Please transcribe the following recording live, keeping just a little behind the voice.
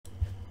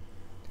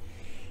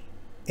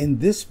In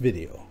this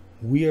video,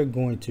 we are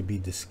going to be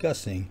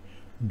discussing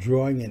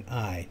drawing an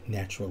eye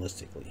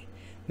naturalistically.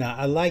 Now,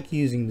 I like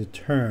using the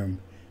term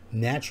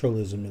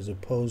naturalism as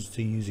opposed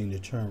to using the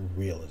term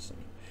realism.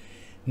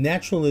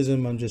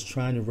 Naturalism, I'm just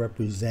trying to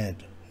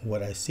represent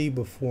what I see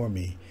before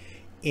me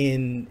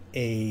in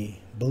a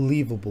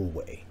believable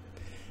way.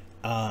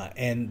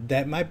 And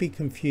that might be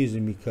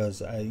confusing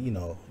because,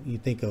 you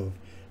think of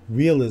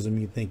realism,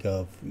 you think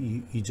of,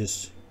 you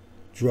just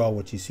draw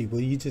what you see. Well,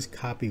 you just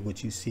copy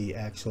what you see,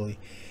 actually.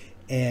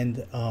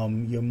 And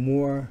you're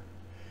more,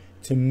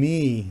 to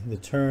me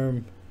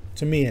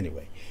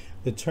anyway,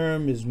 the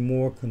term is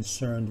more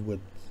concerned with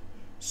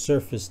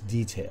surface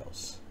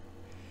details.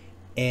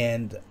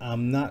 And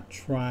I'm not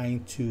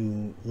trying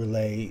to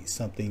relay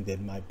something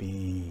that might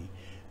be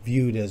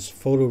viewed as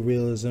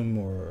photorealism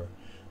or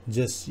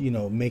just,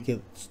 make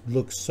it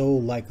look so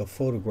like a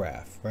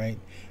photograph, right?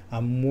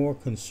 I'm more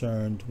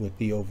concerned with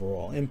the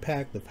overall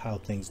impact of how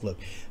things look.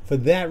 For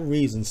that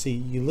reason, see,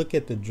 you look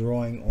at the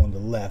drawing on the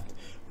left,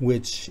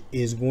 which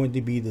is going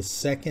to be the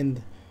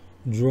second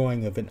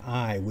drawing of an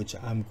eye, which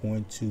I'm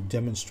going to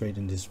demonstrate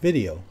in this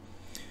video.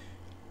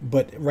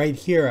 But right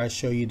here, I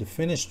show you the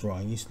finished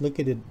drawing. You look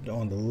at it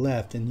on the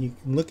left and you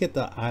can look at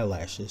the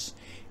eyelashes,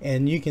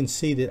 and you can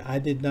see that I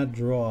did not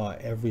draw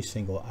every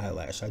single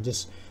eyelash. I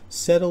just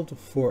settled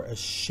for a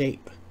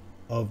shape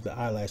of the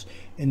eyelash.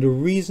 And the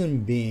reason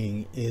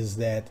being is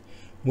that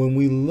when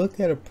we look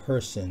at a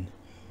person,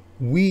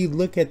 we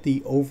look at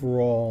the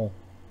overall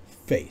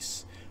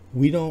face.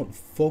 We don't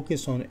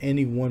focus on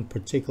any one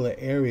particular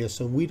area,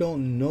 so we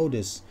don't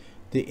notice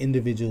the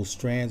individual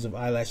strands of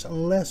eyelash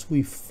unless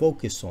we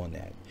focus on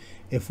that.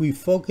 If we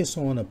focus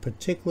on a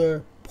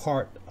particular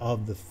part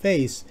of the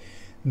face,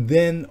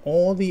 then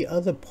all the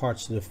other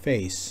parts of the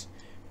face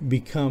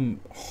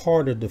become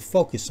harder to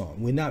focus on.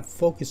 We're not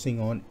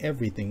focusing on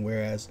everything,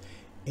 whereas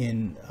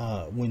in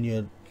when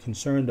you're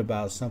concerned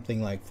about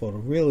something like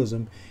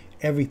photorealism,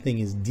 everything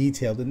is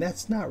detailed, and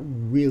that's not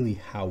really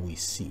how we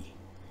see.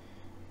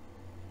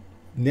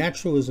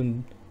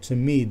 Naturalism, to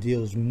me,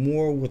 deals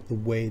more with the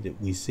way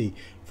that we see.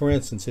 For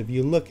instance, if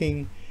you're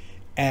looking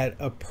at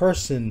a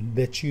person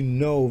that you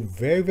know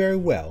very, very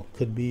well,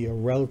 could be a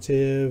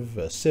relative,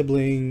 a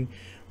sibling,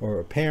 or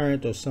a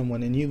parent or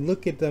someone, and you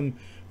look at them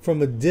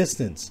from a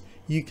distance,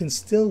 you can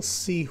still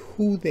see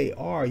who they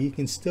are. You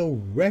can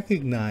still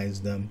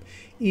recognize them,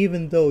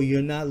 even though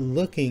you're not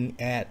looking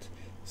at,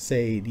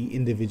 say, the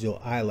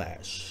individual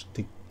eyelash,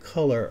 the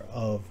color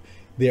of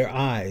their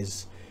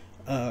eyes,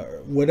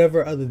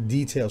 whatever other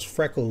details,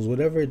 freckles,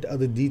 whatever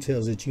other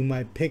details that you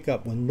might pick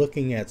up when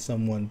looking at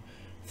someone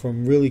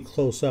from really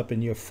close up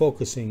and you're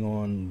focusing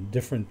on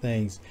different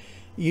things.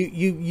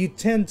 You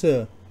tend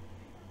to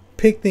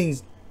pick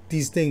these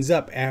things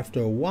up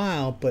after a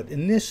while, but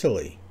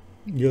initially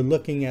you're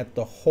looking at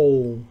the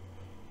whole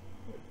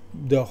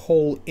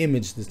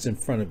image that's in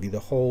front of you, the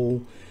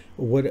whole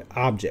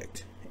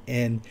object,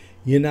 and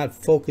you're not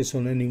focused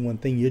on any one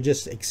thing. You're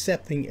just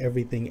accepting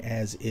everything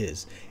as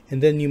is.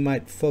 And then you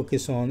might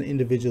focus on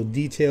individual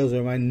details,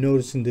 or might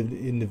notice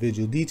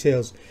individual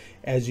details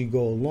as you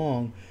go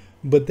along,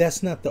 but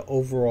that's not the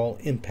overall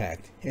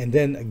impact. And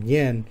then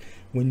again,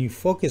 when you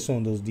focus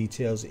on those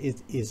details,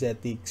 it is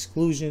at the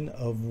exclusion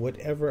of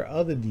whatever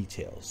other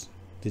details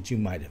that you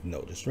might have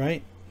noticed,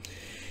 right?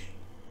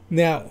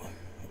 Now,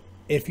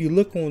 if you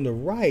look on the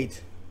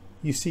right,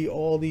 you see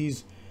all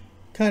these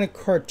kind of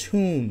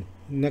cartoon,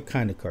 not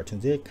kind of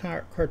cartoons, they're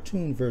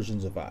cartoon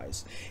versions of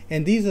eyes.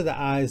 And these are the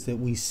eyes that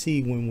we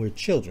see when we're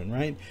children,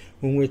 right?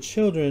 When we're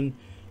children,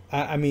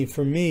 I mean,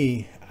 for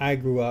me, I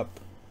grew up,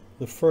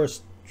 the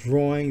first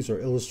drawings or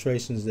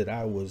illustrations that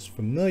I was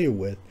familiar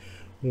with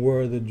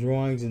were the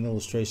drawings and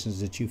illustrations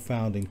that you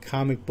found in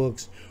comic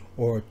books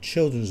or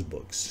children's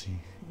books.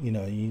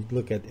 You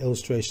look at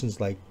illustrations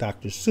like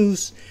Dr.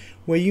 Seuss,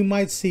 where you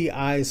might see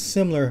eyes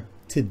similar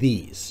to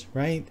these,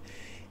 right?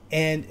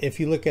 And if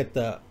you look at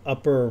the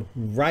upper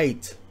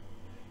right,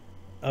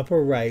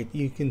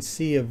 you can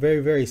see a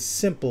very, very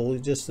simple,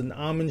 just an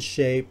almond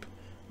shape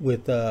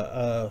with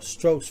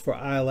strokes for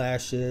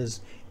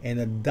eyelashes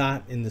and a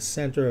dot in the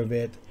center of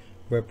it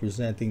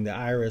representing the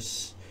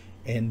iris.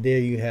 And there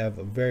you have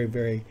a very,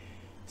 very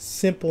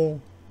simple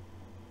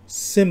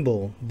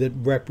symbol that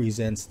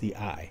represents the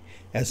eye.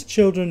 As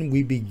children,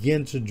 we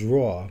begin to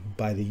draw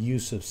by the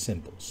use of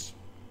symbols.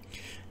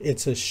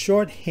 It's a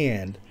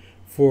shorthand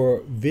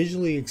for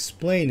visually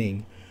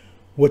explaining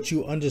what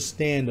you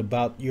understand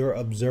about your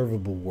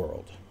observable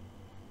world.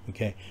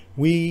 Okay,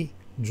 we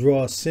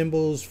draw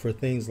symbols for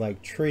things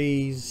like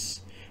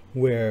trees,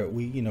 where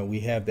we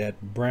have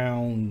that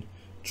brown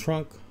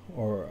trunk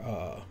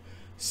or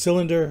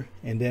cylinder,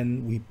 and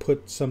then we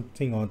put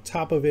something on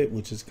top of it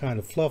which is kind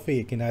of fluffy.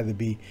 It can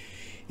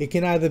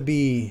either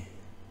be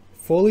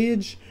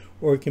foliage,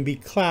 or it can be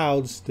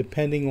clouds,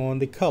 depending on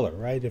the color,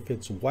 right? If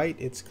it's white,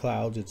 it's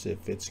clouds.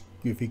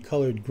 If you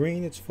colored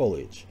green, it's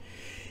foliage.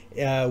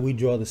 We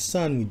draw the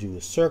sun, we do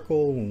a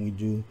circle, and we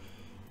do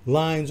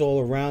lines all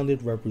around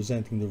it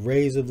representing the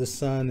rays of the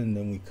sun, and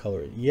then we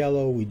color it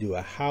yellow. We do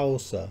a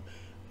house,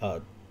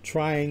 a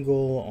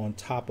triangle on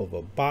top of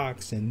a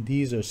box, and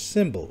these are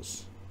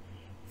symbols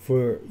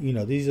for,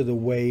 these are the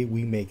way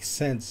we make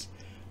sense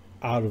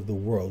out of the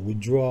world. We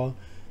draw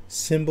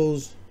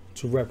symbols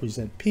to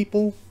represent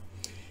people,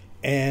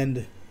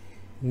 and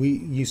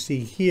you see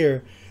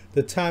here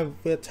the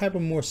type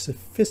of more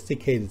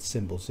sophisticated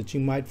symbols that you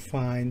might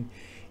find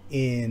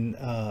in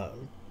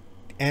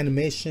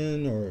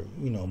animation or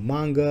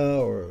manga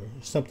or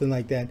something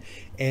like that.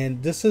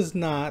 And this is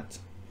not,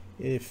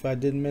 if I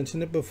didn't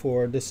mention it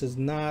before, this is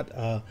not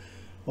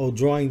oh,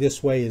 drawing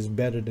this way is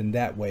better than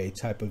that way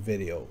type of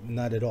video.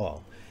 Not at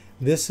all.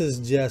 This is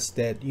just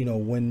that,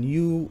 when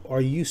you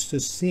are used to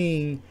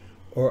seeing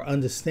or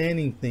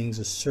understanding things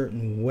a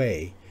certain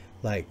way,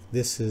 like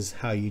this is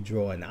how you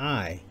draw an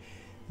eye,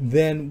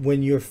 then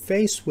when you're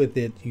faced with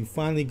it, you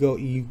finally go,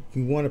 you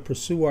want to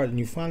pursue art, and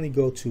you finally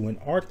go to an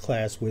art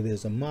class where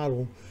there's a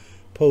model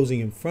posing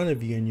in front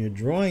of you and you're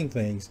drawing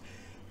things.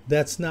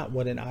 That's not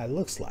what an eye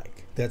looks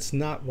like. That's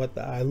not what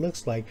the eye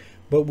looks like.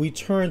 But we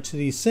turn to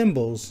these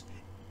symbols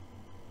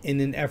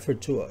in an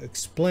effort to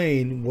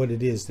explain what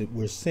it is that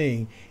we're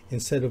seeing,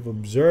 instead of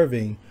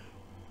observing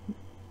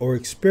or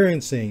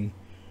experiencing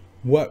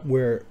what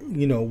we're,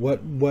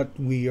 what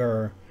we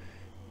are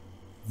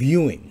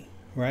viewing,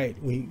 right?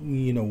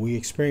 We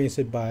experience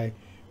it by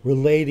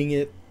relating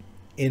it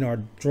in our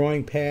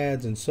drawing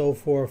pads and so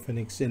forth,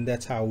 and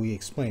that's how we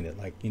explain it.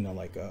 Like,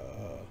 like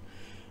a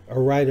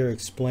writer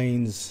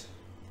explains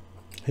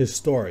his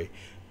story,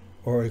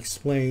 or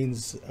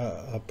explains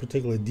a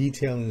particular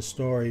detail in the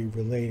story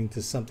relating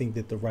to something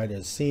that the writer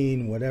has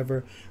seen,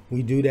 whatever.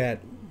 We do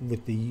that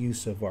with the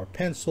use of our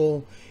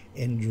pencil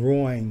and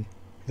drawing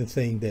the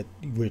thing that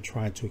we're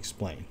trying to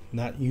explain,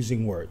 not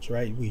using words,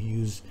 right? We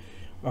use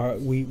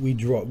we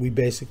draw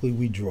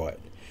it.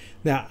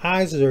 Now,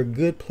 eyes are a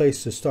good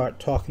place to start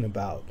talking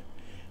about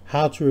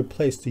how to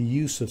replace the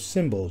use of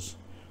symbols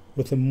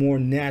with a more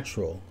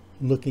natural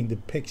looking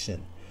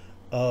depiction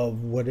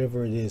of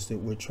whatever it is that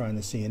we're trying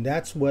to see. And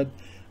that's what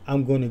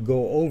I'm going to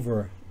go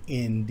over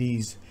in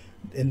these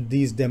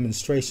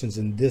demonstrations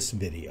in this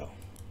video.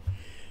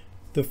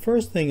 The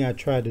first thing I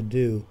try to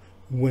do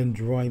when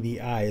drawing the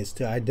eye is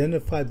to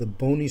identify the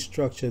bony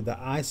structure of the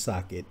eye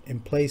socket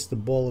and place the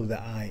ball of the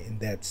eye in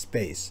that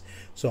space.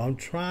 So I'm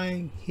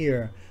trying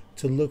here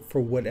to look for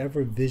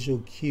whatever visual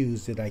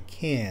cues that I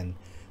can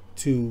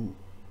to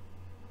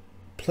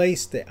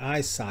place the eye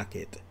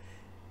socket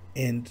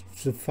and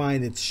to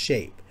find its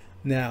shape.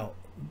 Now,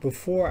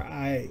 before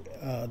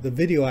the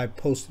video I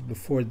posted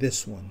before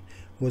this one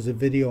was a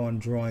video on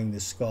drawing the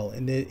skull,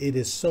 and it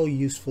is so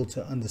useful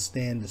to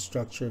understand the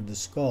structure of the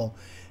skull,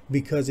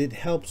 because it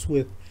helps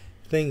with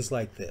things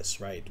like this,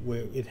 right?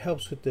 Where it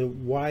helps with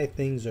why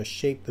things are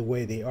shaped the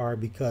way they are,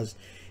 because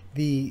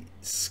the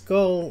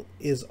skull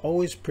is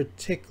always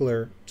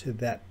particular to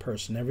that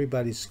person.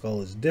 Everybody's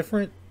skull is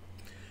different.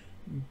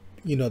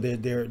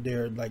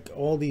 They're like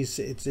all these,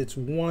 it's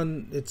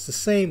the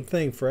same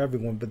thing for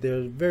everyone, but there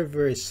are very,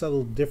 very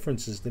subtle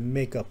differences that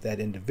make up that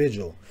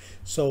individual.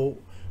 So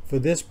for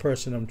this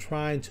person, I'm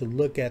trying to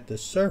look at the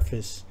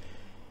surface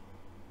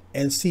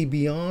and see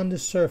beyond the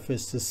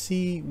surface to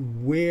see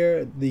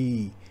where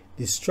the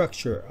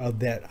structure of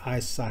that eye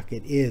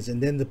socket is,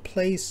 and then to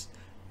place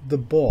the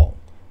ball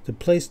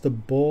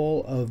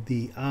of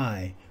the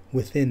eye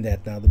within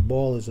that. Now, the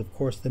ball is, of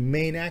course, the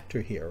main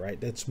actor here, right?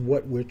 That's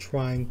what we're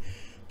trying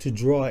to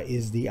draw,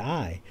 is the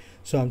eye.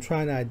 So I'm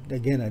trying to,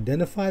 again,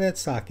 identify that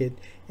socket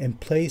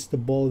and place the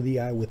ball of the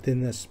eye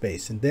within that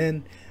space. And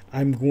then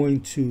I'm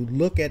going to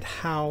look at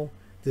how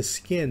the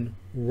skin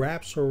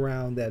wraps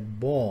around that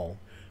ball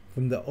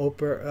from the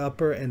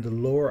upper and the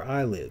lower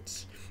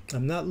eyelids.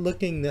 I'm not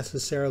looking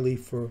necessarily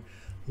for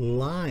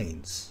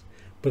lines,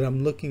 but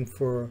I'm looking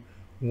for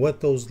what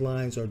those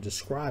lines are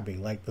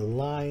describing. Like the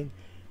line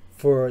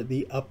for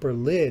the upper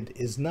lid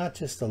is not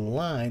just a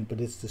line, but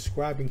it's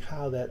describing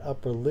how that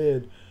upper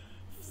lid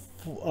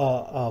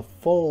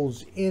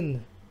folds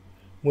in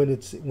when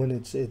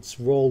it's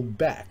rolled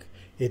back.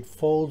 It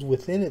folds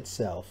within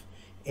itself,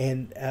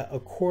 and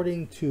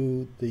according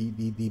to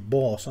the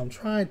ball. So I'm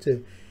trying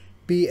to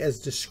be as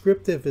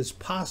descriptive as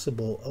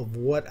possible of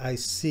what I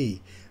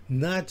see,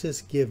 not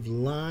just give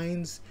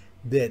lines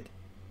that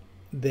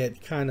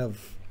kind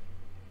of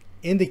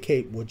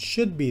indicate what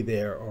should be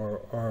there,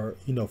 or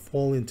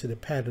fall into the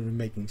pattern of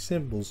making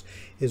symbols.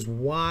 Is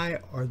why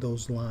are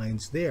those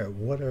lines there?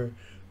 What are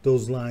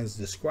those lines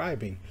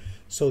describing?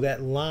 So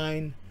that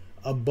line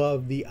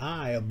above the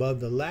eye,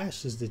 above the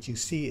lashes that you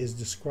see, is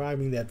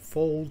describing that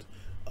fold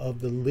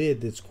of the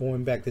lid that's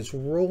going back, that's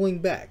rolling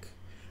back.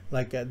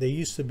 Like there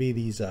used to be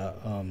these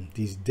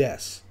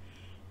desks,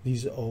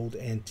 these old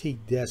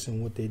antique desks,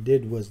 and what they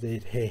did was they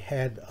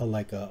had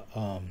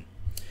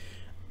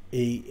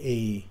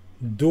a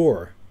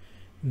door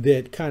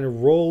that kind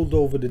of rolled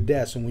over the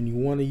desk, and when you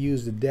want to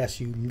use the desk,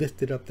 you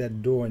lifted up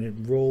that door and it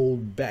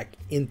rolled back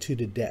into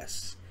the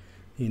desk.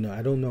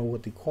 I don't know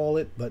what they call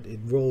it, but it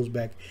rolls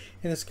back,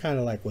 and it's kind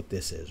of like what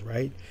this is,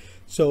 right?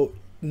 So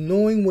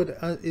knowing what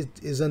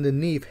is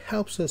underneath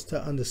helps us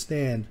to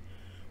understand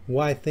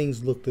why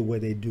things look the way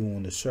they do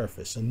on the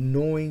surface. And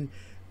knowing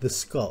the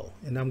skull,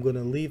 and I'm going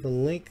to leave a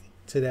link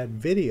to that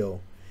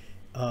video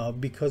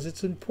because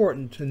it's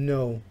important to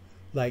know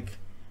like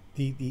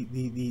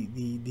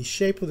the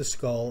shape of the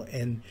skull,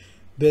 and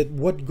that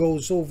what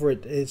goes over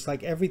it. It's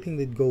like everything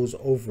that goes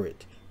over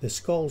it. The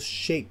skull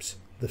shapes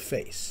the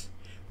face.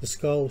 The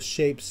skull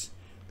shapes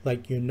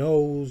like your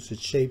nose, it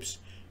shapes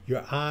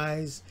your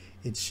eyes,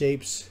 it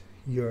shapes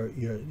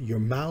your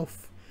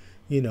mouth,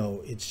 you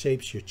know, it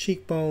shapes your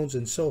cheekbones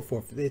and so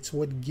forth. It's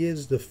what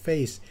gives the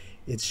face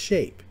its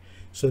shape.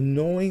 So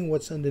knowing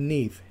what's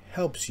underneath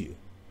helps you.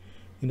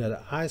 You know,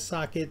 the eye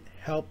socket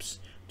helps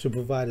to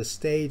provide a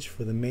stage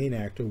for the main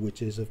actor,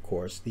 which is of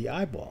course the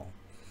eyeball.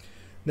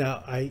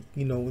 Now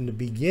in the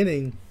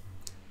beginning,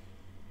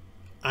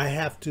 I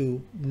have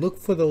to look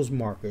for those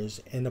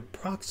markers and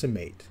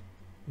approximate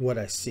what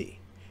I see.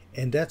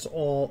 And that's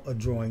all a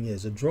drawing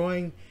is. A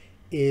drawing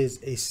is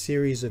a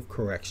series of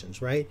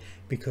corrections, right?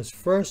 Because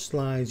first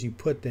lines you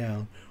put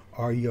down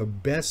are your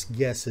best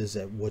guesses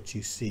at what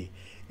you see.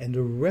 And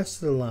the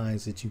rest of the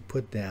lines that you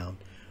put down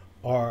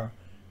are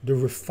the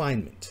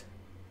refinement,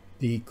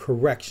 the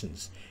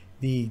corrections,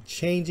 the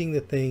changing the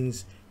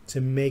things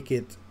to make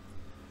it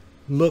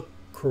look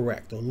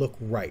correct or look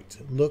right,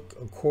 look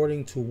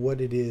according to what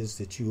it is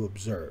that you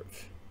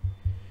observe.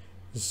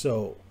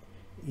 So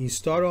you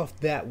start off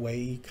that way.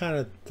 You kind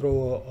of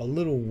throw a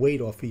little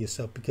weight off of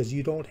yourself because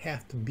you don't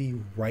have to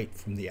be right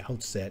from the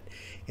outset,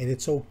 and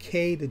it's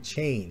okay to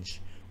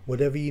change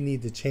whatever you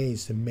need to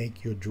change to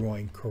make your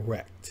drawing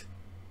correct.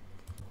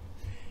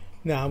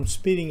 Now I'm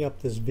speeding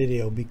up this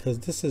video because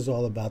this is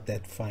all about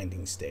that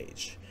finding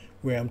stage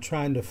where I'm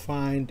trying to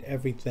find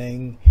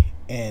everything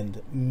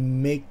and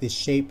make the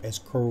shape as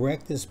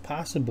correct as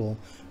possible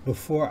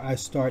before I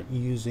start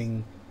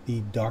using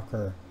the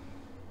darker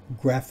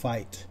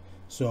graphite.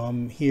 So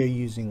I'm here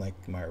using like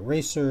my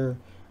eraser,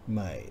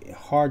 my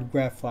hard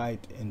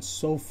graphite and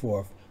so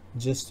forth,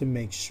 just to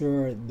make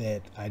sure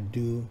that I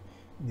do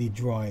the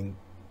drawing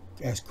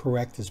as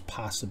correct as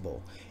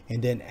possible.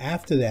 And then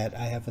after that,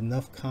 I have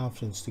enough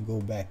confidence to go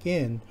back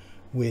in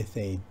with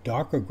a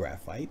darker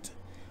graphite,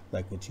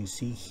 like what you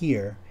see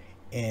here,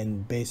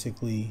 and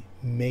basically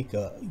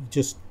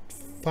just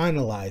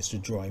finalize the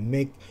drawing,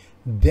 make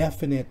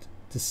definite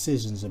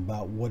decisions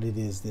about what it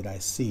is that I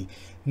see.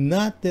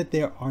 Not that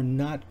there are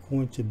not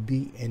going to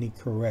be any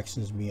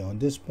corrections beyond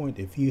this point.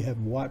 If you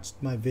have watched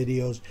my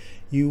videos,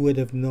 you would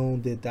have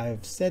known that I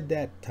have said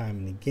that time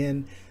and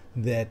again,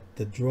 that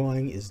the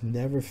drawing is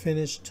never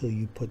finished till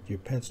you put your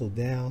pencil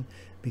down,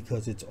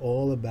 because it's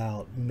all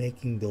about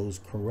making those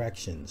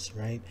corrections,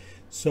 right?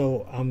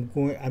 So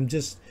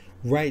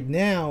right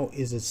now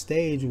is a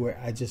stage where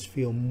I just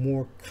feel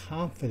more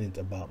confident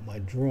about my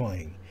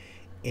drawing,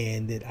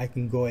 and that I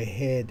can go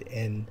ahead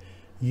and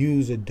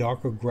use a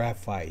darker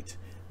graphite,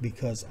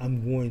 because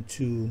I'm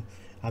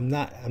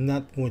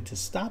not going to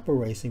stop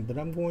erasing, but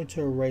I'm going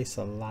to erase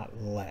a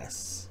lot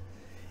less,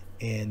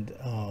 and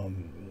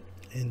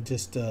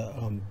just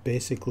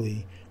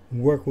basically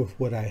work with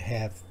what I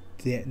have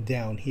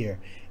down here,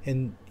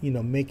 and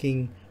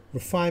making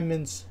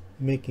refinements,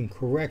 making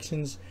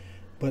corrections.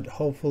 But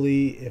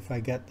hopefully, if I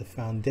got the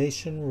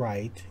foundation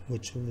right,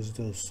 which was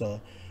those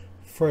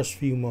first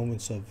few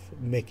moments of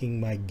making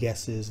my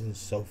guesses and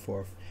so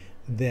forth,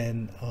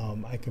 then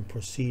I can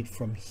proceed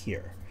from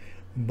here.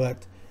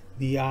 But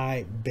the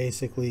eye,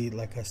 basically,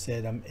 like I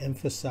said, I'm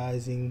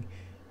emphasizing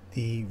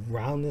the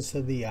roundness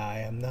of the eye.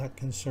 I'm not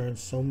concerned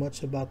so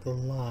much about the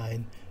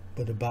line,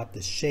 but about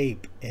the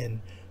shape, and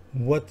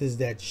what does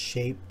that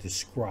shape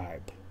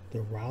describe?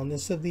 The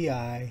roundness of the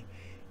eye,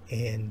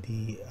 and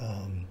the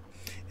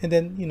and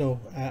then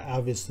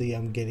obviously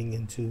I'm getting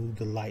into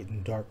the light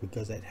and dark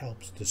because that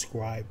helps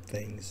describe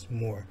things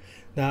more.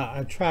 Now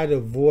I try to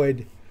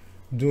avoid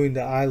doing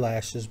the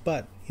eyelashes,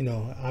 but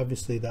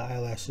obviously the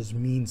eyelashes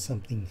mean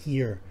something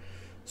here,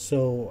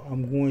 so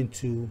I'm going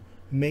to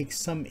make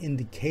some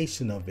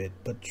indication of it,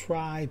 but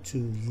try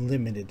to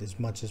limit it as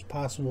much as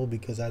possible,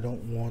 because I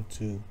don't want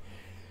to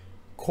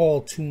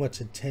call too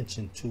much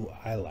attention to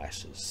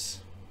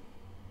eyelashes.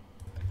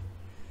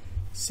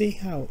 See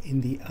how in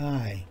the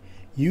eye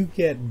you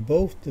get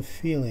both the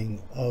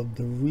feeling of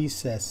the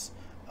recess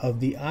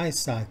of the eye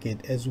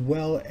socket as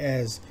well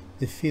as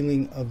the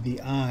feeling of the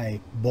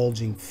eye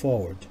bulging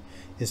forward.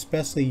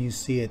 Especially you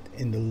see it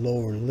in the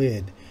lower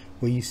lid,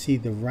 where you see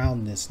the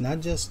roundness,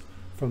 not just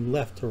from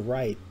left to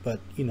right, but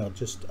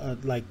just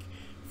like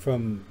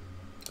from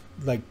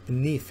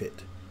beneath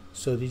it.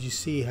 So did you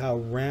see how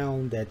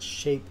round that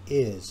shape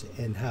is,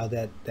 and how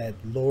that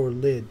lower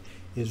lid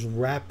is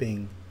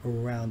wrapping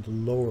around the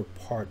lower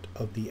part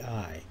of the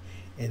eye,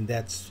 and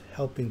that's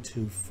helping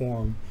to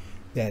form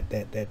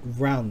that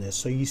roundness.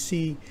 So you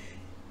see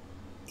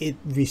it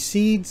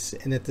recedes,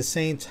 and at the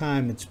same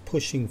time it's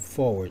pushing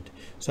forward.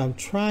 So I'm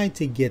trying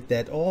to get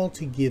that all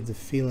to give the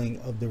feeling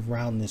of the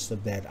roundness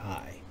of that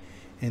eye.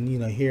 And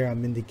here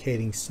I'm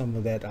indicating some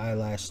of that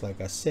eyelash, like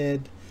I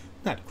said.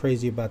 Not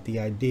crazy about the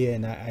idea,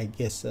 and I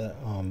guess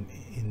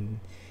in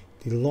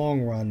the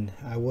long run,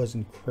 I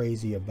wasn't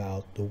crazy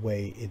about the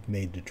way it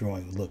made the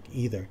drawing look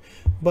either.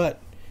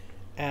 But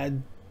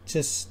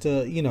just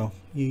you know,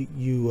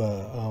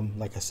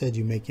 like I said,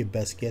 you make your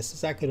best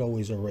guesses. I could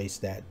always erase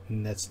that,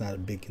 and that's not a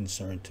big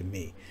concern to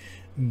me.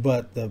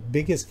 But the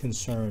biggest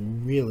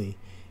concern really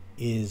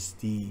is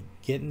the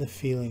getting the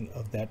feeling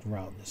of that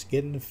roundness,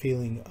 getting the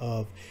feeling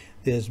of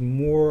there's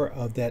more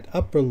of that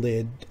upper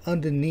lid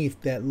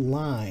underneath that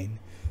line.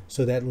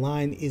 So that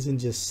line isn't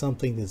just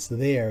something that's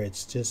there,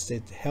 it's just,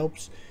 it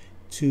helps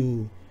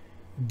to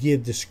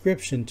give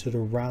description to the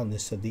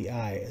roundness of the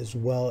eye, as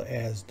well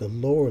as the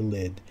lower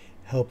lid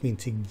helping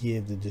to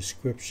give the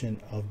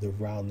description of the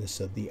roundness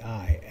of the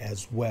eye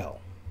as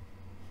well.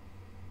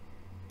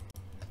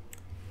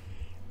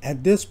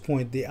 At this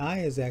point, the eye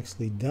is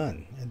actually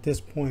done. At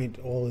this point,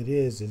 all it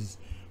is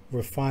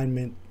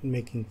refinement,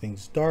 making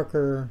things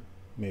darker,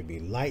 maybe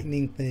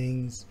lightening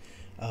things,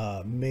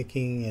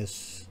 making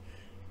as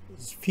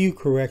few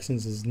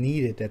corrections as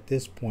needed at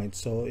this point.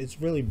 So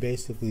it's really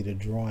basically, the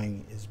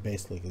drawing is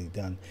basically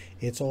done.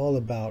 It's all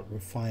about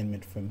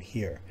refinement from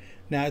here.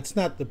 Now, it's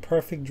not the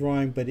perfect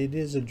drawing, but it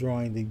is a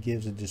drawing that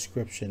gives a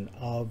description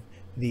of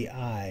the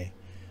eye,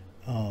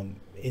 and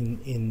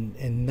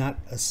not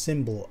a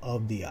symbol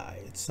of the eye.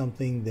 It's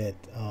something that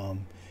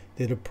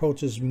that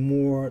approaches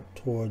more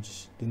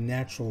towards the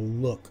natural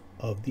look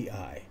of the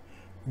eye,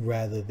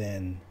 rather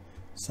than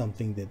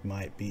something that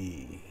might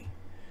be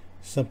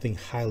something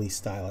highly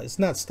stylized. It's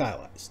not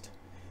stylized.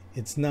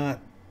 It's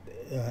not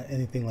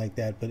anything like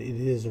that, but it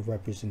is a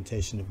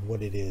representation of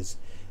what it is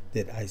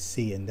that I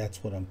see, and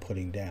that's what I'm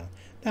putting down.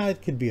 Now,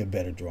 it could be a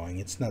better drawing.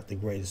 It's not the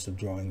greatest of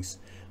drawings,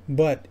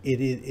 but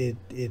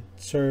it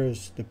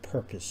serves the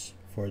purpose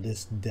for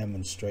this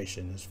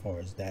demonstration as far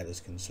as that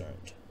is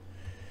concerned.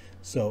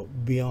 So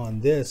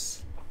beyond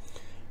this,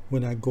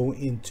 when I go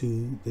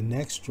into the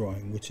next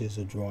drawing, which is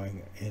a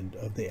drawing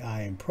of the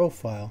eye in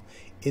profile,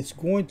 it's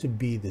going to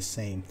be the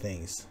same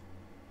things.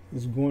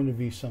 It's going to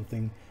be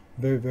something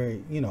very,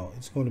 very, you know,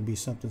 it's going to be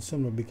something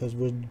similar, because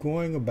we're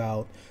going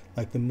about,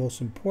 like, the most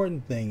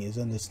important thing is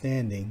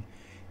understanding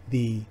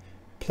the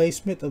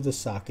placement of the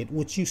socket,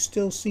 which you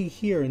still see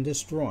here in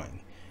this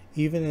drawing.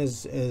 Even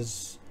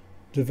as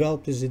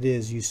developed as it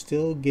is, you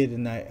still get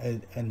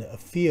a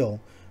feel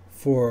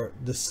for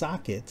the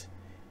socket,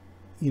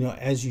 you know,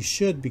 as you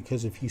should,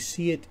 because if you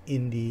see it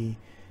in the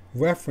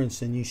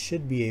reference, then you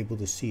should be able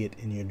to see it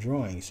in your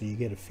drawing. So you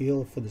get a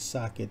feel for the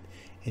socket,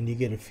 and you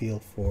get a feel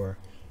for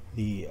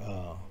the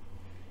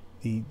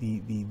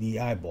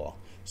eyeball.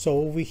 So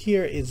over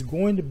here, it's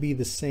going to be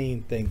the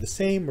same thing. The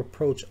same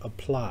approach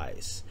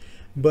applies,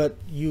 but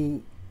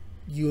you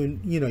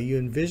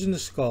envision the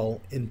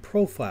skull in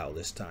profile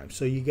this time.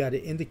 So you got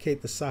to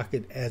indicate the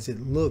socket as it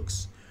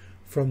looks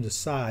from the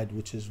side,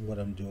 which is what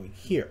I'm doing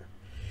here.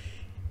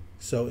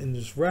 So in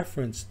this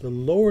reference, the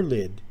lower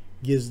lid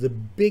gives the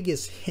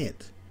biggest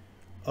hint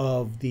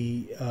of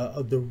the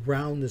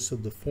roundness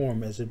of the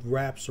form as it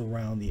wraps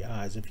around the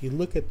eyes. If you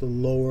look at the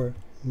lower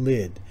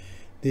lid,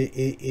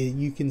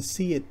 you can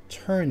see it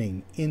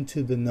turning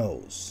into the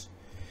nose.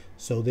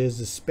 So there's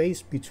a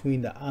space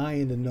between the eye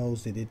and the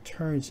nose that it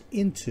turns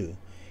into,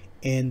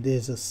 and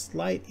there's a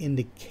slight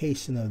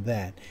indication of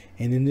that.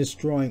 And in this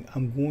drawing,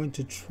 I'm going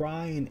to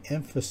try and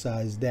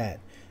emphasize that,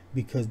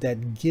 because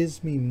that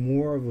gives me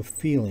more of a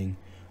feeling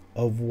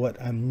of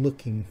what I'm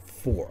looking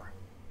for.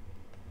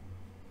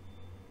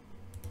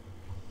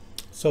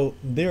 So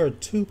there are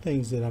two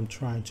things that I'm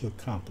trying to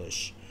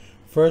accomplish.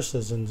 First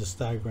is in this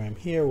diagram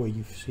here, where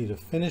you see the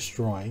finished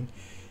drawing,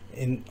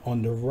 and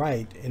on the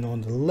right and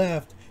on the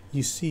left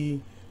you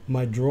see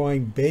my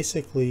drawing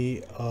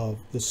basically of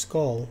the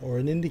skull, or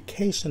an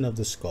indication of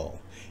the skull,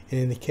 an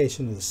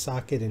indication of the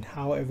socket, and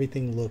how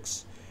everything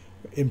looks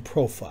in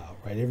profile,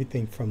 right?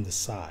 Everything from the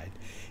side,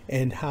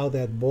 and how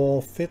that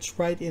ball fits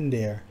right in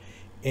there,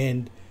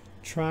 and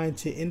trying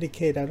to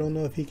indicate, I don't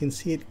know if you can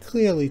see it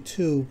clearly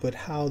too, but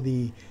how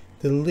the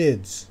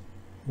lids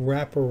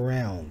wrap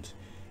around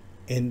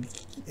and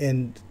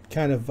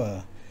kind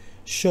of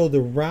show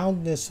the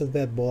roundness of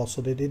that ball,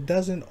 so that it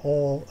doesn't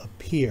all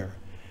appear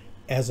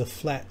as a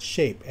flat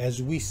shape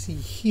as we see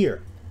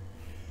here.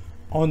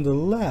 On the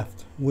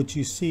left, what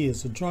you see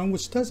is a drawing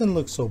which doesn't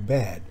look so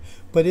bad,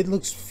 but it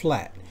looks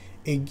flat.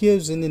 It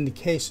gives an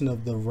indication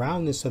of the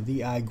roundness of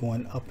the eye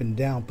going up and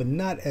down, but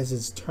not as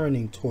it's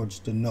turning towards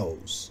the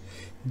nose,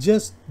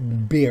 just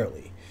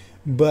barely.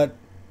 But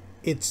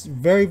it's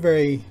very,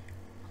 very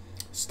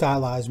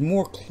stylized,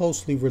 more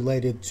closely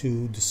related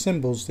to the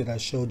symbols that I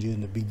showed you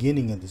in the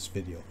beginning of this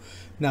video.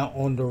 Now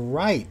on the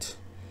right,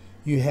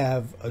 you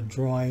have a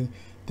drawing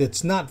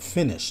that's not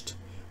finished,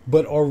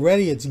 but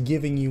already it's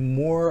giving you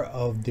more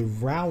of the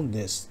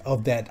roundness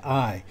of that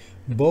eye,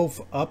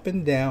 both up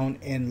and down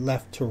and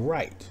left to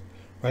right,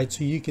 right?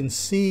 So you can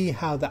see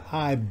how the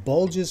eye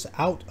bulges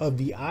out of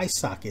the eye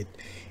socket,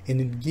 and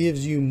it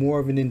gives you more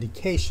of an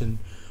indication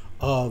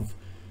of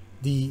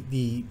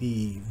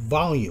the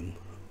volume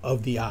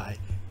of the eye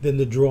than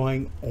the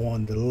drawing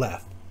on the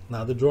left.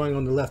 Now the drawing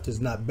on the left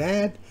is not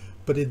bad,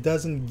 but it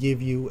doesn't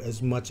give you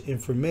as much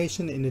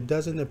information, and it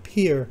doesn't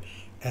appear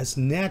as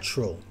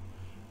natural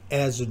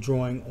as the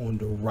drawing on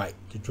the right.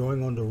 The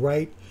drawing on the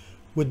right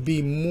would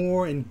be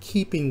more in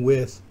keeping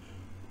with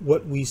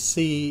what we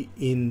see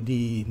in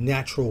the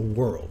natural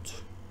world.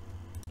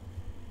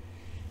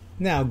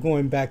 Now,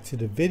 going back to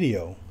the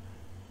video,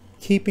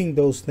 keeping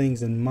those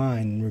things in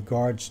mind in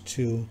regards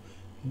to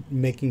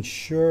making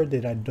sure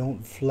that I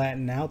don't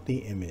flatten out the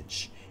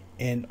image,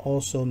 and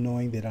also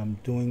knowing that I'm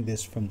doing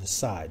this from the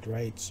side,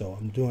 right? So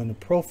I'm doing a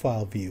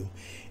profile view,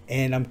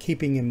 and I'm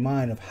keeping in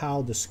mind of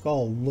how the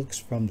skull looks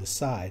from the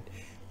side,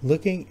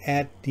 looking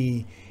at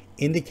the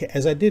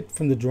as I did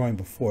from the drawing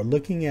before,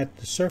 looking at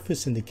the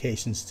surface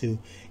indications to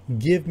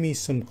give me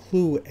some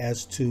clue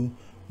as to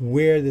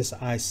where this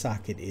eye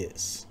socket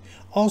is.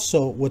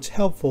 Also, what's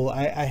helpful,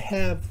 I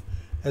have,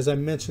 as I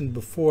mentioned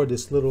before,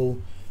 this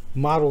little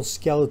model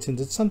skeleton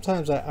that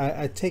sometimes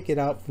I take it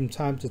out from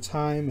time to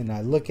time, and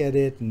I look at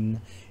it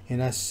and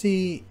I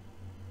see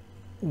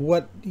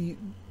what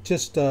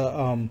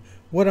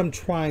what I'm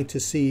trying to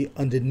see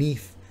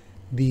underneath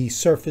the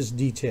surface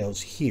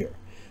details here.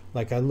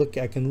 Like I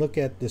can look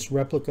at this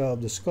replica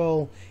of the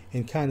skull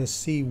and kind of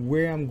see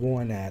where I'm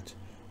going at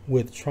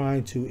with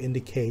trying to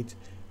indicate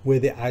where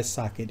the eye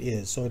socket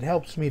is. So it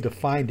helps me to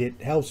find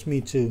it, helps me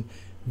to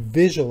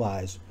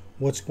visualize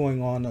what's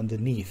going on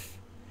underneath.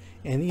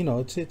 And you know,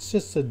 it's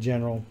just a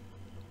general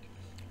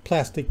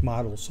plastic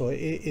model, so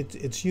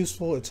it's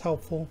useful, it's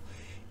helpful,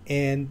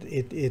 and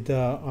it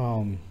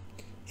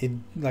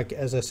like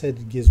as I said,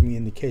 it gives me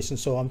indication.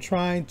 So I'm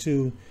trying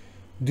to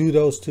do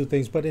those two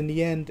things, but in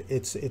the end,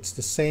 it's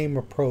the same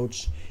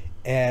approach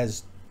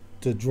as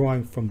the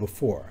drawing from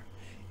before,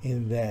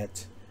 in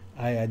that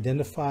I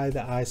identify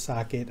the eye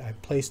socket, I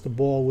place the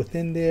ball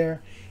within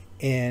there,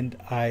 and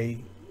I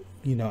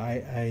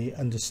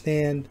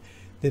understand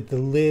that the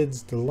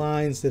lids, the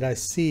lines that I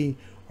see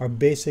are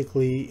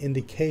basically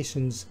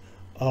indications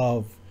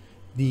of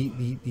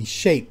the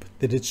shape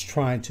that it's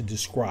trying to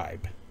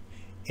describe.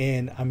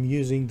 And I'm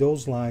using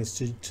those lines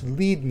to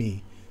lead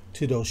me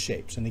to those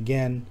shapes. And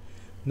again,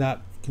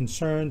 not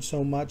concerned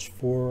so much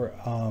for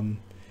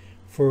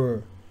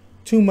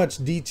too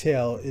much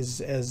detail,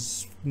 is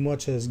as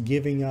much as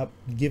giving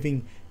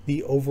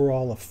the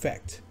overall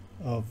effect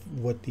of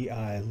what the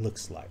eye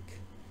looks like.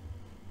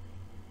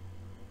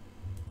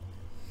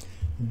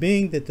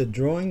 Being that the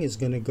drawing is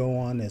going to go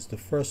on as the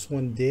first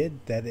one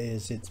did, that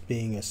is, it's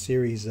being a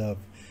series of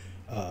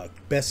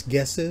best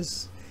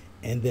guesses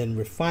and then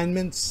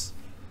refinements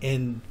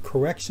and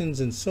corrections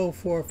and so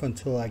forth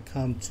until I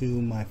come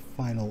to my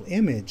final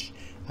image,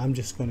 I'm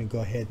just going to go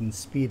ahead and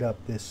speed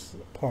up this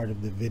part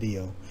of the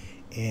video,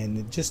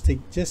 and just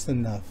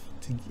enough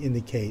to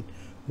indicate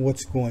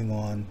what's going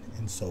on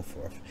and so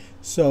forth.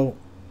 So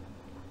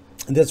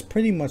that's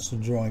pretty much the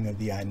drawing of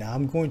the eye. Now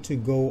I'm going to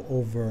go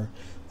over,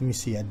 let me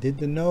see, I did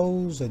the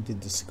nose, I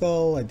did the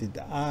skull, I did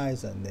the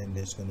eyes, and then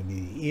there's going to be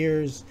the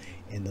ears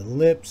and the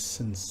lips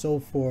and so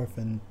forth,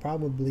 and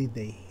probably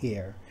the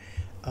hair.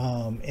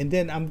 And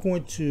then I'm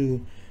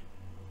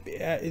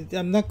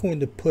not going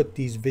to put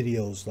these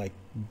videos like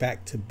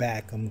back to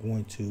back. I'm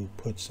going to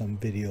put some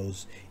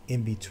videos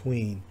in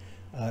between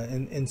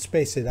and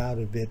space it out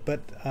a bit,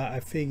 but I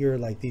figure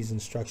like these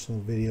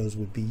instructional videos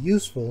would be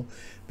useful,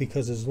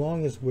 because as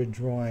long as we're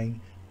drawing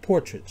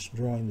portraits,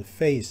 drawing the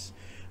face,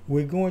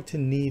 we're going to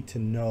need to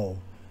know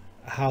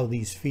how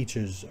these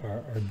features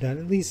are done,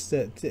 at least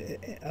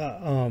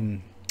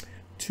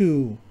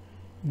to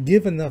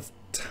give enough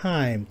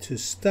time to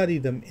study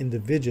them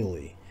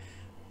individually,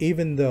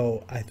 even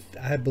though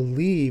I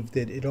believe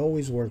that it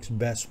always works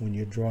best when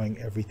you're drawing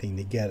everything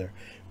together,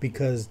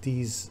 because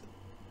these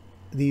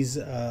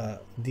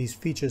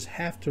features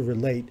have to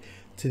relate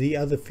to the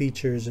other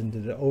features and to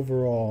the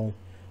overall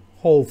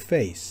whole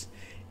face,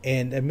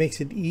 and it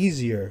makes it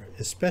easier,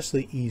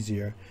 especially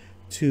easier,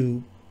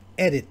 to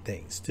edit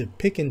things, to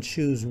pick and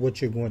choose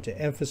what you're going to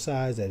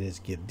emphasize, that is,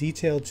 give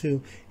detail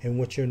to, and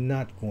what you're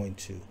not going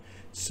to.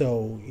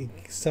 So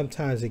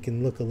sometimes it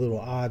can look a little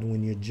odd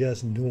when you're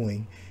just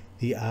doing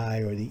the eye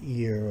or the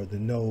ear or the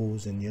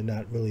nose, and you're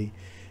not really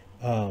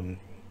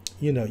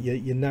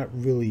you're not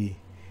really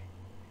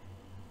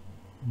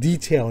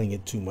detailing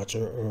it too much,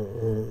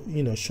 or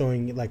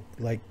showing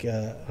like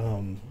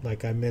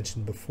I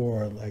mentioned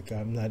before, like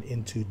I'm not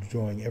into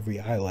drawing every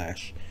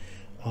eyelash,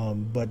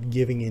 but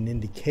giving an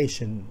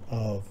indication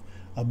of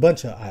a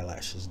bunch of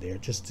eyelashes there,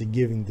 just to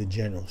giving the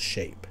general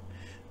shape,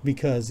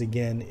 because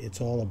again, it's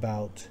all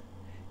about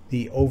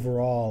the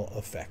overall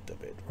effect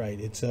of it, right?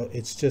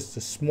 It's just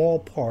a small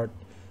part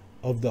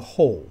of the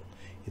whole.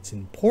 It's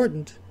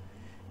important,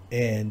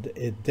 and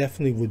it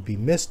definitely would be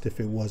missed if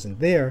it wasn't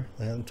there.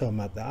 I'm talking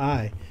about the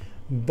eye,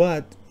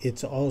 but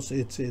it's also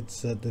it's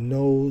the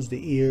nose,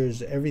 the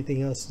ears,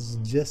 everything else is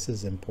just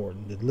as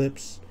important. The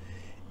lips,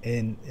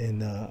 and in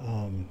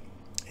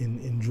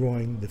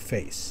drawing the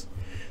face.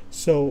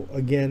 So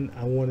again,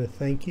 I want to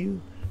thank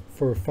you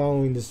for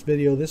following this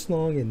video this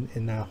long,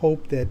 and I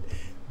hope that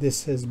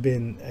this has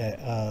been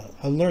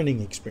a learning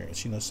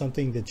experience,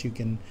 something that you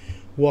can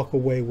walk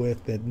away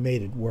with that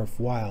made it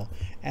worthwhile,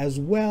 as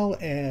well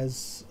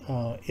as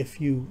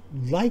if you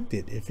liked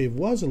it, if it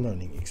was a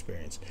learning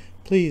experience,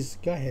 please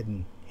go ahead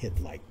and hit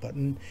the like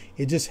button.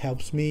 It just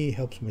helps me,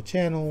 helps my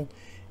channel.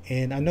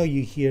 And I know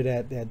you hear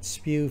that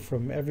spew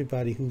from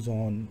everybody who's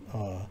on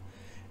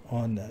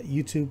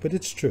YouTube, but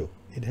it's true.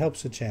 It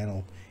helps the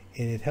channel,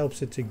 and it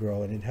helps it to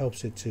grow, and it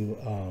helps it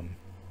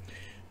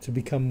to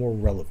become more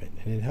relevant,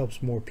 and it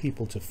helps more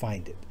people to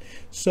find it.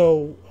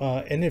 So,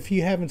 and if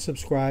you haven't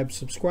subscribed,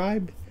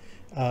 subscribe.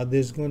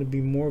 There's going to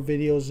be more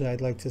videos.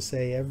 I'd like to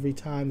say every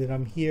time that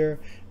I'm here,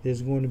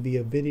 there's going to be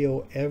a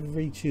video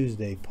every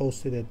Tuesday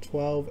posted at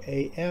 12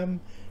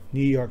 a.m. New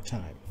York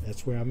time.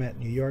 That's where I'm at,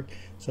 New York.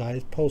 So I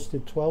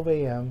posted 12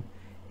 a.m.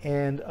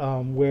 and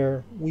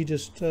where we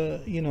just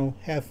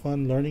have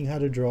fun learning how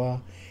to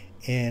draw,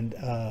 and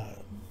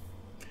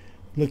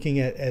looking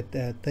at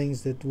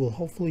things that will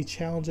hopefully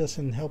challenge us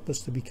and help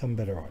us to become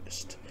better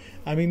artists.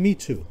 I mean, me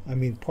too. I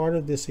mean, part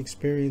of this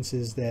experience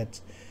is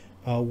that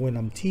when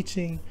I'm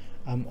teaching,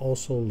 I'm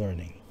also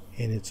learning,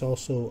 and it's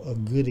also a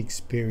good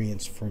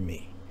experience for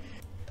me.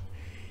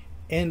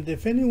 And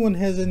if anyone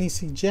has any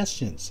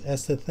suggestions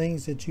as to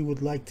things that you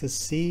would like to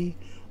see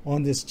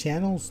on this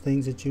channel,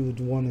 things that you would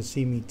want to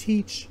see me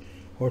teach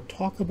or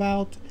talk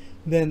about,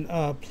 then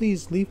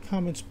please leave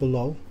comments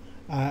below.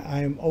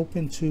 I am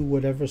open to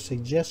whatever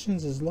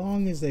suggestions, as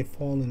long as they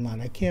fall in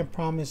line. I can't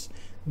promise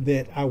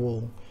that I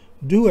will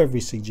do every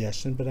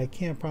suggestion, but I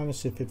can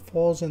promise if it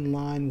falls in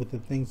line with the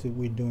things that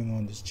we're doing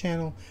on this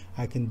channel,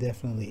 I can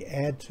definitely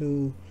add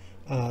to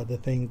the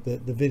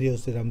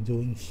videos that I'm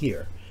doing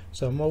here.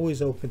 So I'm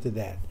always open to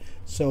that.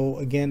 So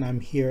again, I'm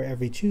here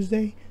every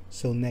Tuesday.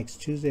 So next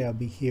Tuesday I'll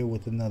be here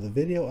with another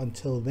video.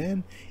 Until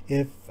then,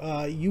 if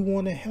you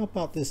want to help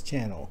out this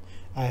channel,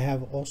 I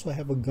also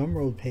have a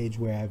Gumroad page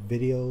where I have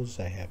videos,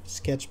 I have a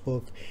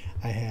sketchbook,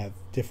 I have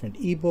different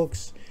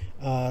ebooks,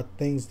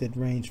 things that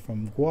range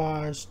from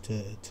gouache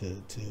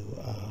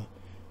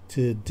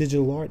to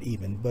digital art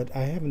even. But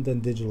I haven't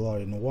done digital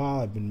art in a while.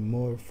 I've been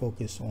more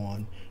focused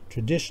on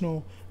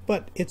traditional,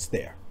 but it's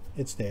there.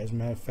 It's there. As a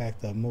matter of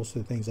fact, most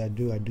of the things I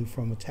do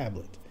from a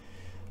tablet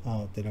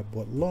that I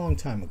bought a long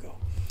time ago.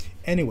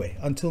 Anyway,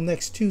 until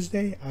next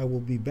Tuesday, I will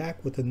be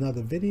back with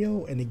another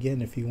video. And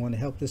again, if you want to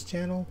help this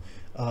channel,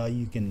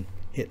 you can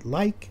hit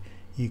like,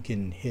 you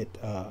can hit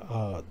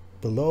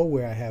below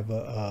where I have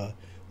a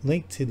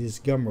link to this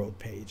Gumroad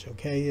page,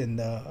 okay? And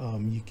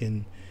you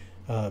can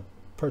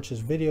purchase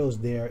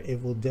videos there.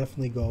 It will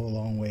definitely go a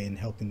long way in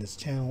helping this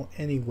channel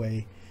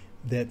anyway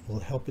that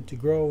will help it to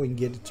grow and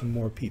get it to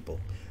more people.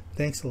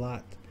 Thanks a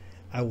lot.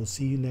 I will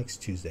see you next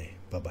Tuesday.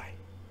 Bye-bye.